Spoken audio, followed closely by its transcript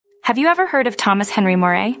Have you ever heard of Thomas Henry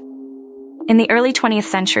Moray? In the early 20th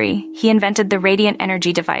century, he invented the radiant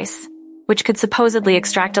energy device, which could supposedly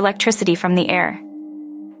extract electricity from the air.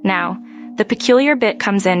 Now, the peculiar bit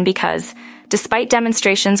comes in because, despite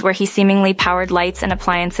demonstrations where he seemingly powered lights and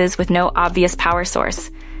appliances with no obvious power source,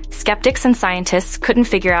 skeptics and scientists couldn't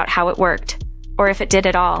figure out how it worked, or if it did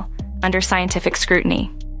at all, under scientific scrutiny.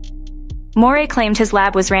 Moray claimed his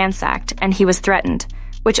lab was ransacked and he was threatened,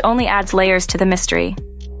 which only adds layers to the mystery.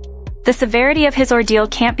 The severity of his ordeal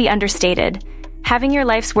can't be understated. Having your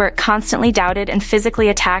life's work constantly doubted and physically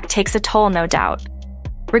attacked takes a toll, no doubt.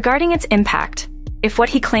 Regarding its impact, if what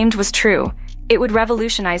he claimed was true, it would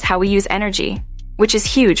revolutionize how we use energy, which is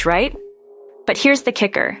huge, right? But here's the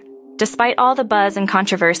kicker. Despite all the buzz and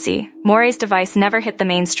controversy, Moray's device never hit the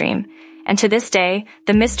mainstream, and to this day,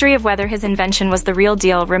 the mystery of whether his invention was the real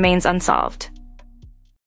deal remains unsolved.